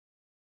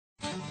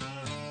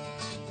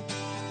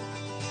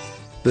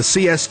The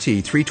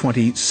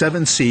CST-320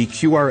 7C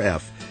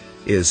QRF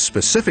is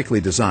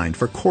specifically designed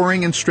for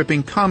coring and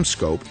stripping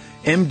CommScope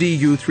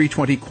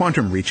MDU-320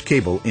 Quantum Reach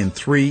cable in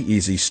 3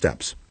 easy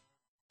steps.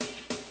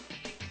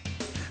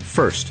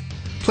 First,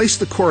 place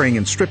the coring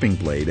and stripping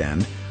blade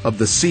end of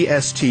the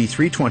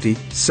CST-320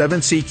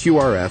 7C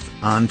QRF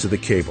onto the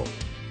cable.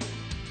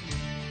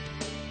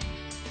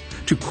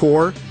 To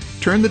core,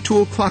 turn the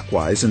tool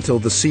clockwise until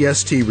the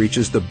CST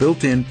reaches the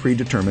built-in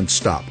predetermined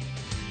stop.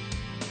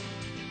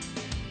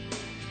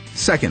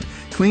 Second,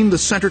 clean the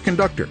center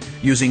conductor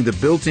using the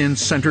built-in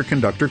center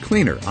conductor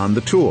cleaner on the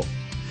tool.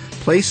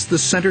 Place the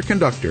center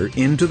conductor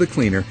into the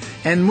cleaner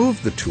and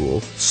move the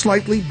tool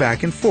slightly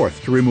back and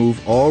forth to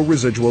remove all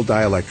residual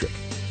dielectric.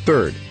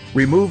 Third,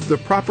 remove the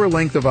proper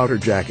length of outer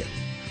jacket.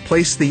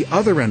 Place the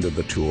other end of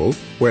the tool,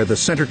 where the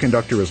center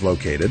conductor is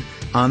located,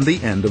 on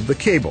the end of the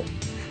cable.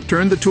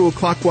 Turn the tool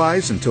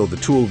clockwise until the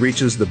tool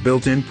reaches the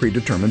built-in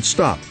predetermined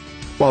stop.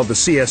 While the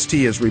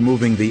CST is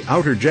removing the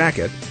outer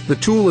jacket, the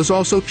tool is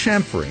also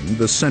chamfering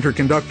the center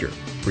conductor,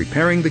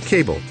 preparing the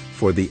cable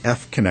for the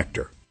F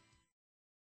connector.